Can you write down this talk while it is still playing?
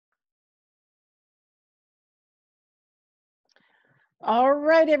All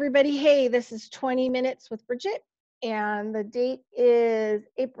right, everybody. Hey, this is 20 Minutes with Bridgette, and the date is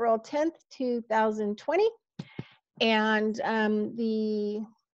April 10th, 2020. And the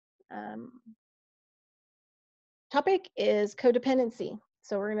um, topic is codependency.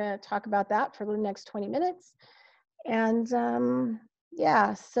 So, we're going to talk about that for the next 20 minutes. And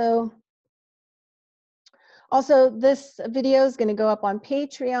yeah, so also this video is going to go up on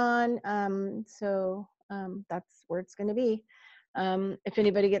Patreon. That's where it's going to be. If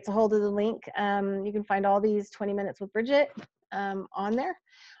anybody gets a hold of the link, you can find all these 20 Minutes with Bridgette on there.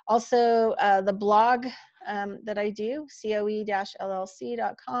 Also, the blog that I do,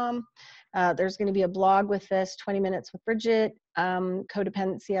 coe-llc.com. There's going to be a blog with this 20 Minutes with Bridgette,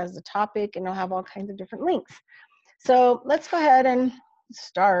 codependency as the topic, and I'll have all kinds of different links. So let's go ahead and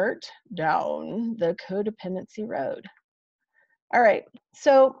start down the codependency road. All right,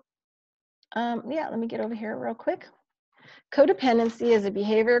 so yeah, let me get over here real quick. Codependency is a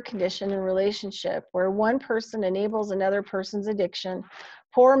behavior, condition, and relationship where one person enables another person's addiction,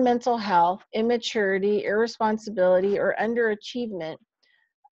 poor mental health, immaturity, irresponsibility, or underachievement.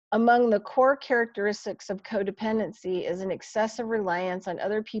 Among the core characteristics of codependency is an excessive reliance on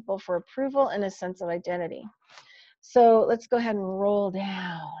other people for approval and a sense of identity. So let's go ahead and roll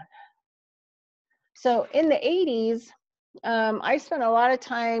down. So in the 80s, I spent a lot of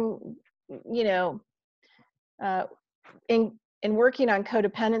time, you know, in working on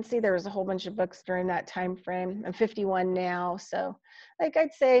codependency. There was a whole bunch of books during that time frame. I'm 51 now, so like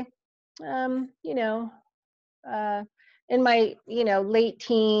I'd say, in my late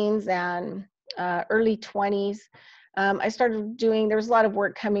teens and early 20s, I started doing. There was a lot of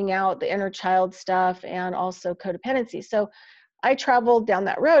work coming out, the inner child stuff, and also codependency. So I traveled down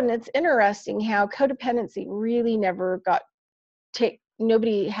that road, and it's interesting how codependency really never got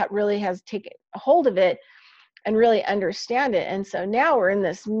nobody really has taken a hold of it and really understand it. And so now we're in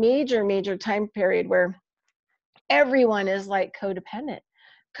this major time period where everyone is like codependent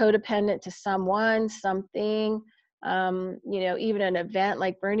to someone, something, even an event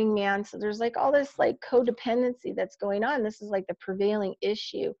like Burning Man. So there's like all this like codependency that's going on. This is like the prevailing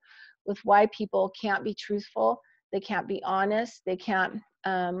issue with why people can't be truthful. They can't be honest. They can't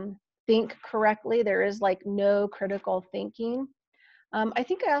think correctly. There is like no critical thinking. I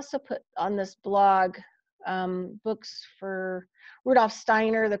think I also put on this blog books for Rudolf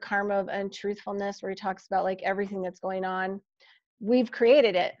Steiner, The Karma of Untruthfulness, where he talks about like everything that's going on. We've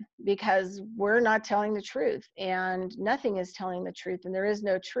created it because we're not telling the truth, and nothing is telling the truth, and there is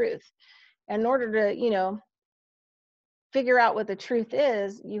no truth. And in order to, figure out what the truth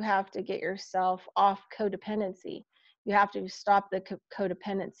is, you have to get yourself off codependency. You have to stop the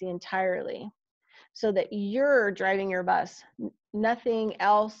codependency entirely so that you're driving your bus. Nothing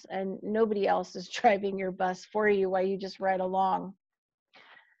else and nobody else is driving your bus for you while you just ride along.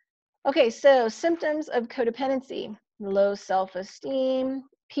 Okay, so symptoms of codependency: low self-esteem,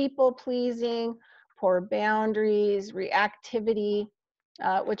 people-pleasing, poor boundaries, reactivity,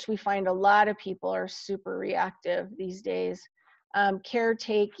 which we find a lot of people are super reactive these days,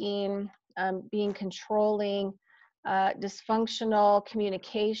 caretaking, being controlling, dysfunctional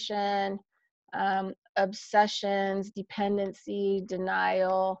communication, obsessions, dependency,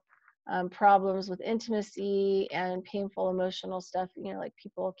 denial, problems with intimacy, and painful emotional stuff, like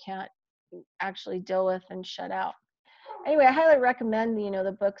people can't actually deal with and shut out. Anyway, I highly recommend,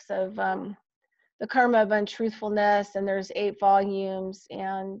 the books of The Karma of Untruthfulness, and there's 8 volumes,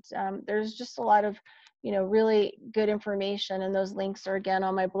 and there's just a lot of, really good information, and those links are again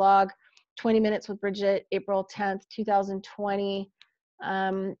on my blog, 20 Minutes with Bridgette, April 10th, 2020.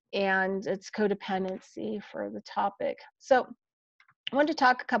 And it's codependency for the topic. So I wanted to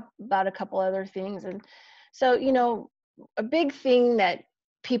talk about a couple other things. And so, a big thing that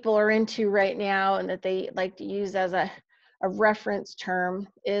people are into right now and that they like to use as a reference term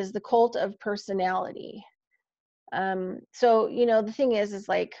is the cult of personality. So, the thing is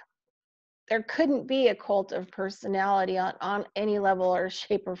like, there couldn't be a cult of personality on any level or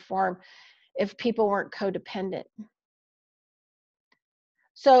shape or form if people weren't codependent.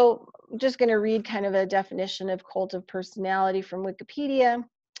 So I'm just going to read kind of a definition of cult of personality from Wikipedia.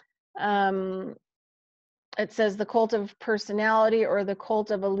 It says the cult of personality or the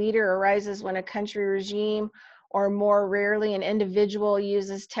cult of a leader arises when a country, regime, or more rarely an individual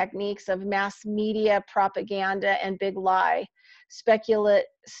uses techniques of mass media propaganda and big lie, speculation,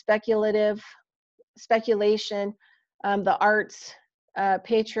 the arts,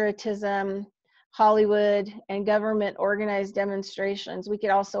 patriotism, Hollywood, and government organized demonstrations. We could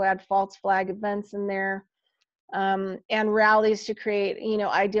also add false flag events in there, and rallies to create,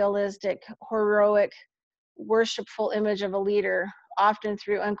 idealistic, heroic, worshipful image of a leader often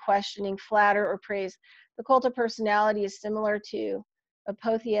through unquestioning flatter or praise. The cult of personality is similar to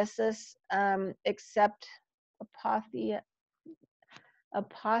apotheosis, except apotheosis,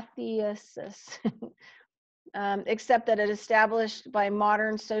 except that it is established by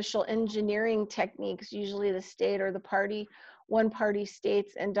modern social engineering techniques, usually the state or the party. One-party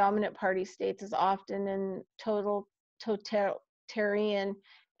states and dominant party states is often in totalitarian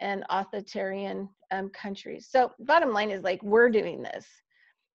and authoritarian countries. So bottom line is, like, we're doing this.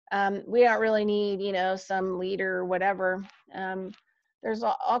 We don't really need, some leader or whatever. There's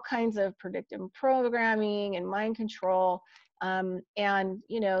all kinds of predictive programming and mind control, and,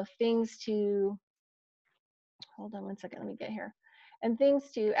 things to, hold on one second, let me get here. And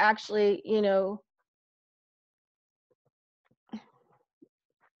things to actually,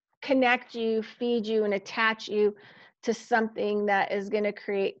 connect you, feed you, and attach you to something that is going to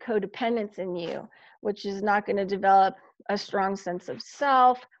create codependence in you, which is not going to develop a strong sense of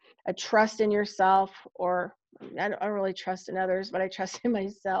self, a trust in yourself, or I don't really trust in others, but I trust in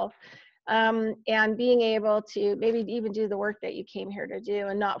myself. And being able to maybe even do the work that you came here to do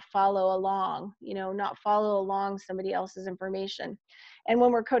and not follow along, not follow along somebody else's information. And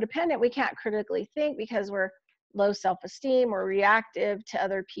when we're codependent, we can't critically think because we're low self-esteem or reactive to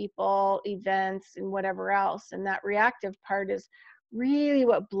other people, events, and whatever else. And that reactive part is really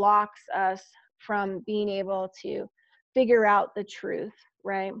what blocks us from being able to figure out the truth,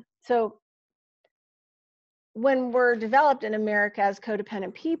 right? So when we're developed in America as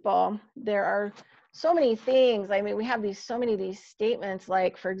codependent people, there are so many things. I mean, we have so many of these statements,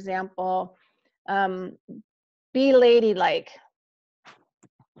 like, for example, be ladylike.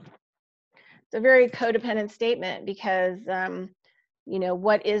 It's a very codependent statement because,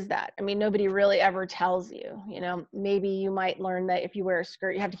 what is that? I mean, nobody really ever tells you, maybe you might learn that if you wear a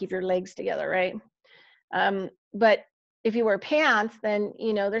skirt, you have to keep your legs together, right? But if you wear pants, then,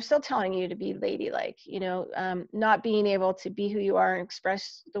 they're still telling you to be ladylike, not being able to be who you are and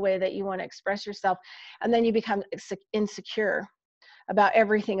express the way that you want to express yourself. And then you become insecure about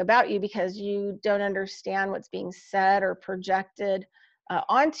everything about you because you don't understand what's being said or projected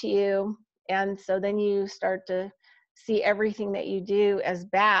onto you. And so then you start to see everything that you do as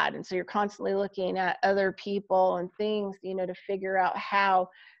bad. And so you're constantly looking at other people and things, to figure out how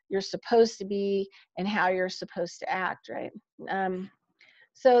you're supposed to be and how you're supposed to act, right?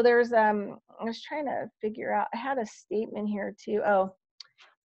 So there's, I was trying to figure out, I had a statement here too. Oh,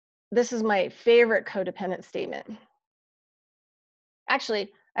 this is my favorite codependent statement. Actually,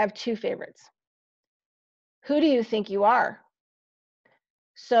 I have two favorites. Who do you think you are?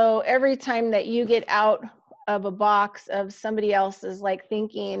 So every time that you get out of a box of somebody else's like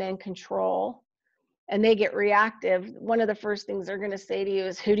thinking and control, and they get reactive, one of the first things they're going to say to you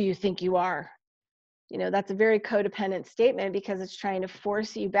is, who do you think you are? That's a very codependent statement because it's trying to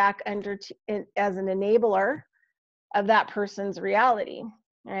force you back under as an enabler of that person's reality,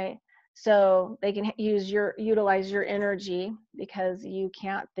 right? So they can utilize your energy because you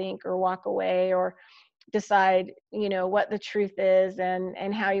can't think or walk away or decide, what the truth is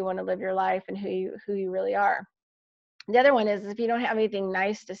and how you want to live your life and who you really are. The other one is, if you don't have anything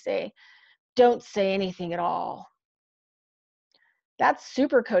nice to say, don't say anything at all. That's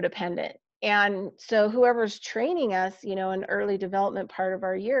super codependent. And so whoever's training us, in early development part of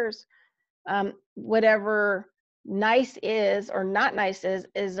our years, whatever nice is or not nice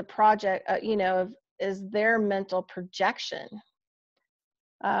is a project, is their mental projection.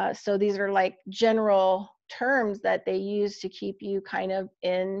 So these are like general terms that they use to keep you kind of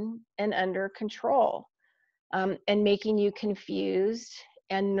in and under control, and making you confused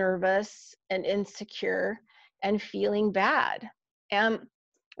and nervous and insecure and feeling bad. And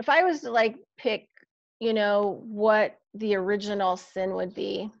if I was to like pick, what the original sin would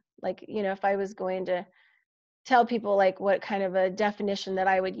be, like, if I was going to tell people like what kind of a definition that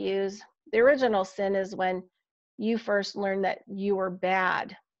I would use, the original sin is when you first learned that you were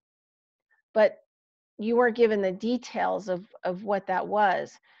bad, but you weren't given the details of what that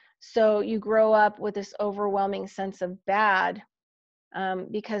was. So you grow up with this overwhelming sense of bad,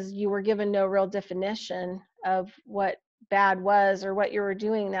 because you were given no real definition of what bad was or what you were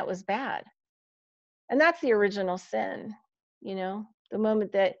doing that was bad. And that's the original sin, the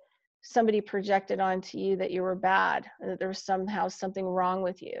moment that somebody projected onto you that you were bad, that there was somehow something wrong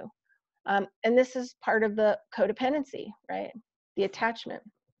with you. And this is part of the codependency, right? The attachment.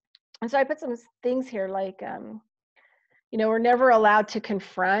 And so I put some things here like, we're never allowed to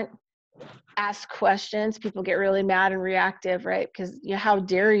confront, ask questions. People get really mad and reactive, right? Because how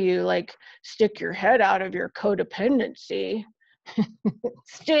dare you like stick your head out of your codependency?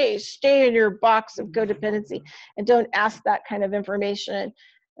 Stay in your box of codependency and don't ask that kind of information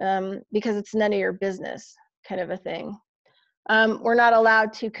because it's none of your business, kind of a thing. We're not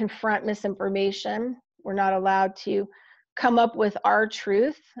allowed to confront misinformation. We're not allowed to come up with our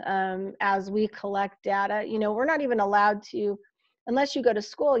truth as we collect data. You know, we're not even allowed to, unless you go to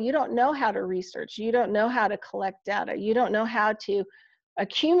school, you don't know how to research. You don't know how to collect data. You don't know how to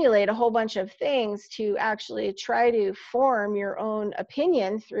accumulate a whole bunch of things to actually try to form your own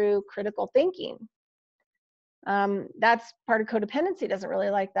opinion through critical thinking. That's part of codependency, doesn't really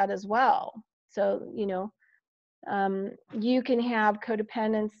like that as well. So, you know, you can have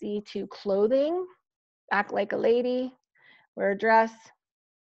codependency to clothing, act like a lady, wear a dress.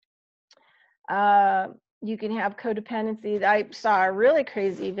 You can have codependency. I saw a really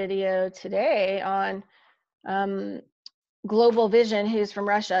crazy video today on Global Vision, who's from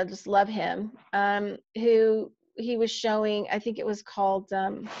Russia, just love him, who he was showing, I think it was called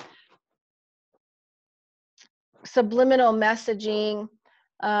subliminal messaging,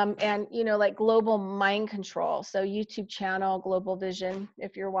 and, you know, like global mind control. So YouTube channel, Global Vision,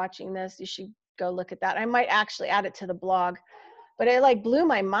 if you're watching this, you should go look at that. I might actually add it to the blog, but it like blew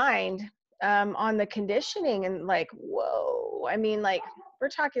my mind on the conditioning and like, whoa, I mean, like we're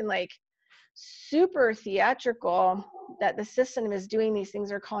talking like super theatrical that the system is doing these things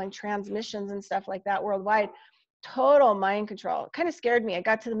they're calling transmissions and stuff like that worldwide. Total mind control. It kind of scared me. I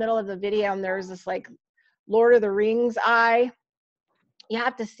got to the middle of the video and there was this like Lord of the Rings eye. You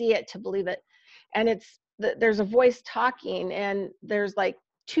have to see it to believe it. And it's there's a voice talking and there's like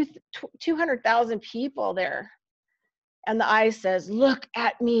 200,000 people there. And the eye says, look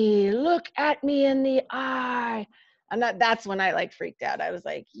at me in the eye. And that's when I like freaked out. I was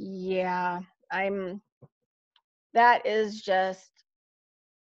like, yeah, that is just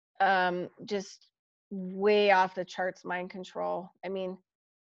way off the charts mind control. I mean,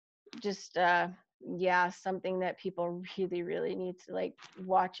 just, yeah, something that people really, really need to like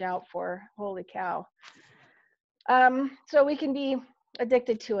watch out for. Holy cow. So we can be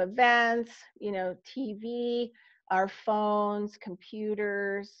addicted to events, you know, TV, our phones,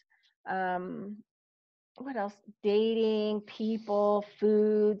 computers, what else? Dating, people,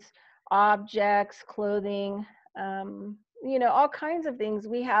 foods, objects, clothing, you know, all kinds of things.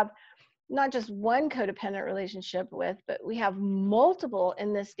 We have not just one codependent relationship with, but we have multiple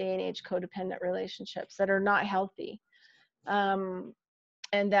in this day and age codependent relationships that are not healthy, and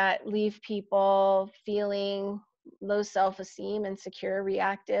that leave people feeling low self-esteem, insecure,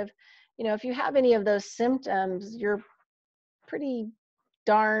 reactive. You know, if you have any of those symptoms, you're pretty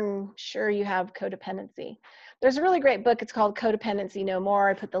darn sure you have codependency. There's a really great book. It's called Codependency No More.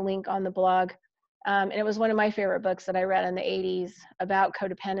 I put the link on the blog. And it was one of my favorite books that I read in the 80s about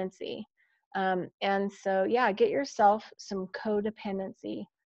codependency. And so, yeah, get yourself some codependency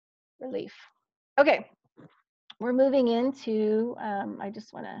relief. Okay, we're moving into, I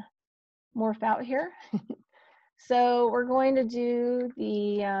just want to morph out here. So we're going to do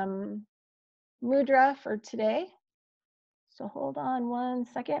the mudra for today. So hold on one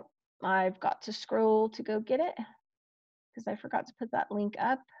second. I've got to scroll to go get it because I forgot to put that link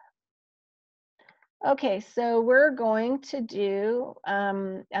up. Okay, so we're going to do a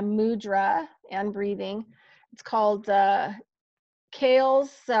mudra and breathing. It's called Kale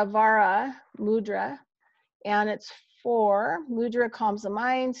Savara Mudra, and it's mudra calms the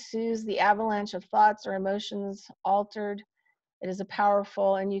mind, soothes the avalanche of thoughts or emotions altered. It is a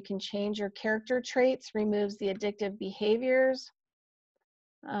powerful, and you can change your character traits, removes the addictive behaviors.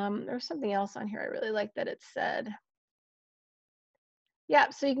 There's something else on here I really like that it said. Yeah,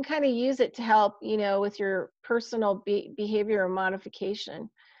 so you can kind of use it to help, you know, with your personal behavior modification,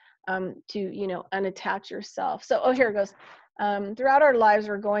 to, you know, unattach yourself. So, oh, here it goes. Throughout our lives,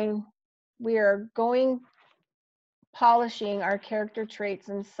 we are going polishing our character traits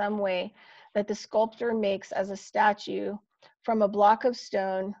in some way that the sculptor makes as a statue from a block of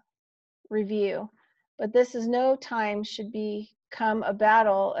stone. Review. But this is no time should become a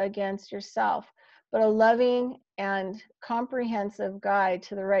battle against yourself, but a loving and comprehensive guide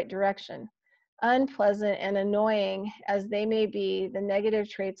to the right direction. Unpleasant and annoying as they may be, the negative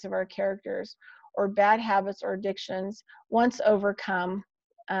traits of our characters or bad habits or addictions, once overcome,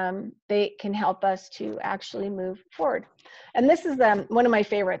 they can help us to actually move forward. And this is one of my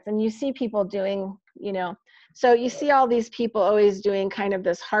favorites. And you see people doing, you know, so you see all these people always doing kind of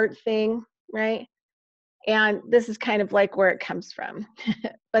this heart thing, right? And this is kind of like where it comes from.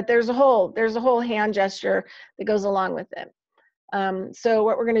 But there's a whole hand gesture that goes along with it. So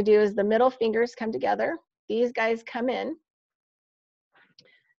what we're going to do is the middle fingers come together. These guys come in.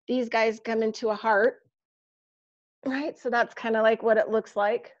 These guys come into a heart. right? So that's kind of like what it looks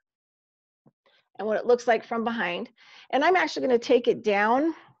like and what it looks like from behind. And I'm actually going to take it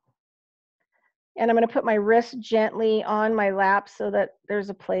down and I'm going to put my wrist gently on my lap so that there's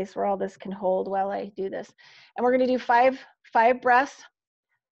a place where all this can hold while I do this. And we're going to do five breaths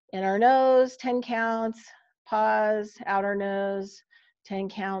in our nose, 10 counts, pause, out our nose, 10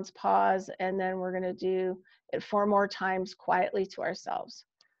 counts, pause, and then we're going to do it 4 more times quietly to ourselves.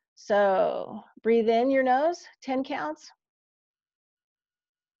 So breathe in your nose, 10 counts.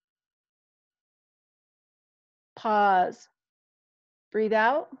 Pause. Breathe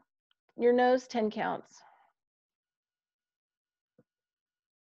out your nose, 10 counts.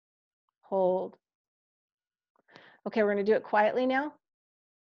 Hold. Okay, we're going to do it quietly now.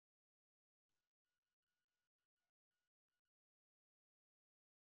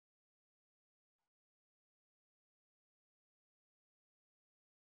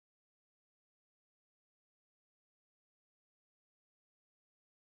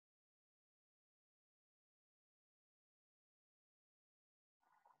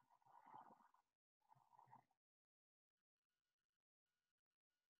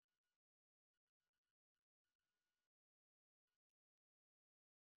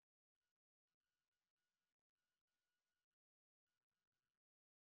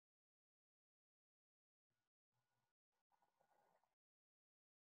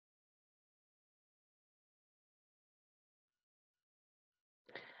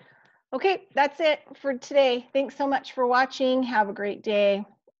 Okay, that's it for today. Thanks so much for watching. Have a great day.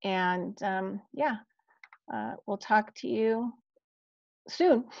 And yeah, we'll talk to you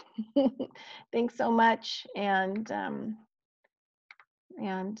soon. Thanks so much. And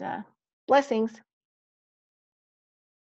blessings.